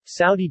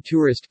Saudi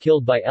tourist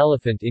killed by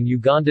elephant in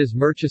Uganda's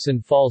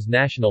Murchison Falls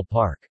National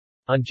Park.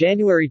 On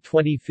January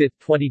 25,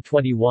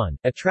 2021,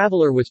 a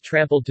traveler was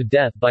trampled to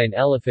death by an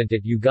elephant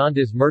at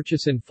Uganda's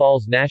Murchison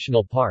Falls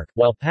National Park,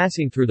 while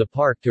passing through the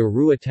park to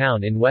Arua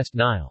town in West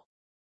Nile.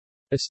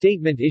 A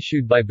statement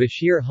issued by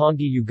Bashir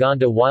Hongi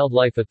Uganda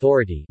Wildlife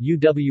Authority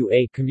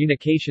UWA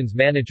communications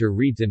manager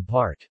reads in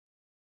part,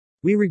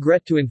 "We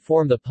regret to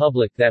inform the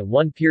public that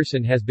one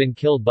person has been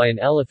killed by an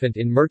elephant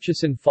in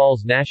Murchison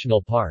Falls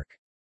National Park.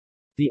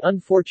 The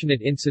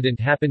unfortunate incident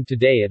happened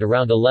today at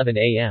around 11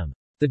 a.m.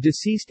 The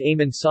deceased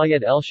Ayman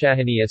Sayed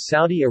El-Shahani, a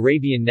Saudi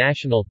Arabian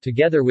national,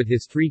 together with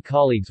his 3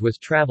 colleagues was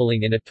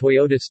traveling in a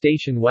Toyota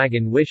station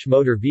wagon Wish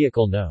motor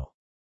vehicle No.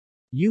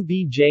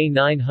 UBJ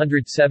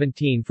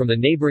 917 from the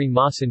neighboring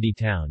Masindi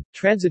town,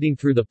 transiting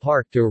through the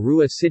park to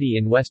Arua city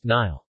in West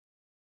Nile.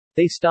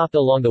 They stopped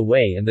along the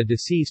way and the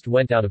deceased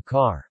went out of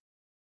car.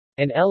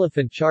 An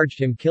elephant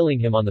charged him, killing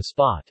him on the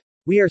spot.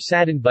 We are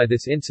saddened by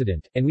this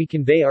incident, and we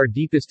convey our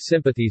deepest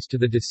sympathies to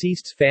the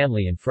deceased's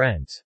family and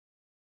friends.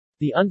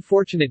 The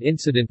unfortunate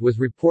incident was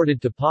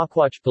reported to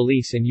Pakwach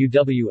Police and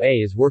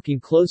UWA is working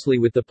closely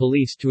with the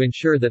police to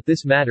ensure that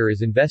this matter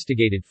is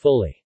investigated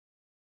fully.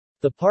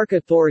 The park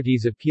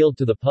authorities appealed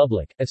to the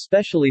public,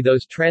 especially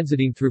those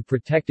transiting through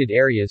protected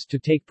areas, to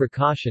take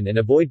precaution and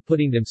avoid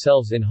putting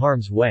themselves in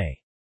harm's way.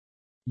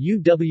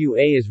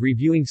 UWA is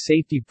reviewing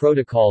safety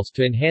protocols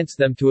to enhance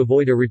them to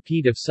avoid a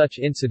repeat of such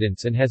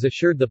incidents and has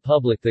assured the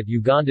public that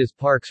Uganda's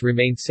parks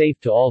remain safe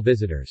to all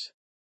visitors.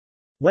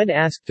 When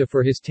asked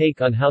for his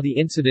take on how the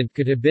incident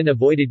could have been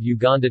avoided,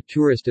 Uganda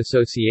Tourist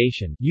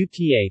Association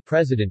UTA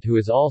president, who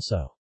is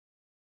also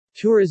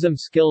Tourism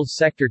Skills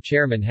Sector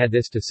chairman, had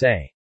this to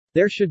say,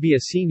 "There should be a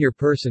senior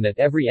person at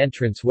every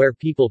entrance where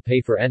people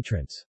pay for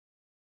entrance.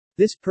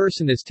 This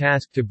person is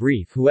tasked to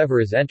brief whoever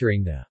is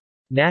entering the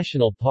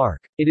national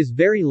park. It is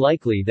very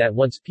likely that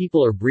once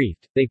people are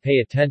briefed, they pay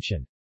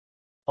attention.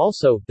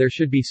 Also, there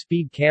should be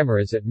speed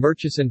cameras at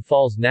Murchison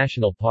Falls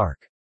National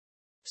Park.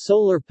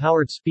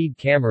 Solar-powered speed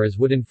cameras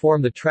would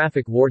inform the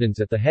traffic wardens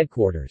at the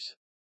headquarters.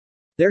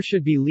 There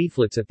should be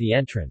leaflets at the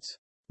entrance,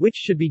 which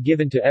should be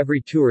given to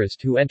every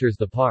tourist who enters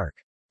the park.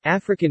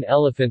 African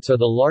elephants are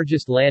the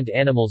largest land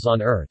animals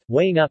on Earth,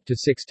 weighing up to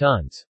 6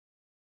 tons.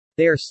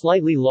 They are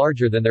slightly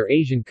larger than their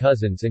Asian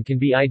cousins and can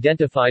be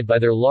identified by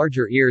their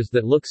larger ears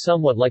that look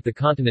somewhat like the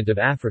continent of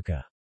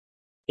Africa.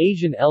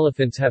 Asian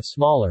elephants have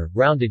smaller,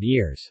 rounded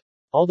ears.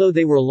 Although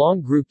they were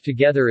long grouped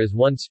together as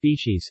one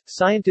species,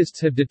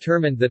 scientists have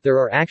determined that there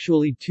are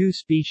actually 2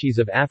 species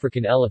of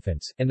African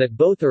elephants, and that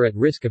both are at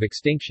risk of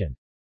extinction.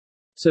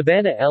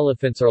 Savanna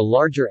elephants are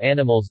larger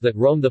animals that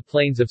roam the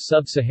plains of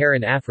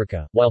sub-Saharan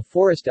Africa, while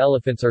forest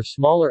elephants are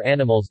smaller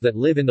animals that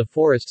live in the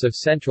forests of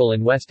Central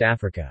and West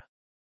Africa.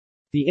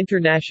 The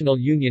International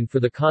Union for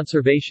the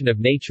Conservation of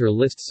Nature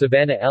lists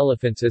savanna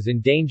elephants as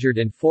endangered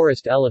and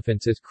forest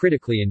elephants as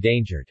critically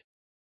endangered.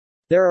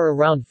 There are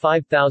around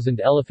 5,000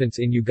 elephants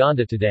in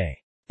Uganda today.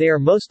 They are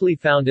mostly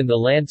found in the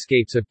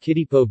landscapes of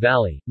Kidipo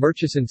Valley,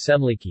 Murchison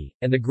Semliki,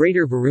 and the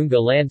Greater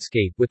Virunga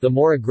landscape, with the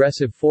more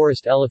aggressive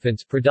forest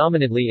elephants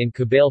predominantly in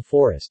Kabale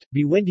Forest,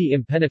 Bwindi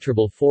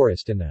Impenetrable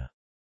Forest and the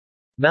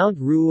Mount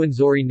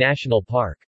Ruwenzori National Park.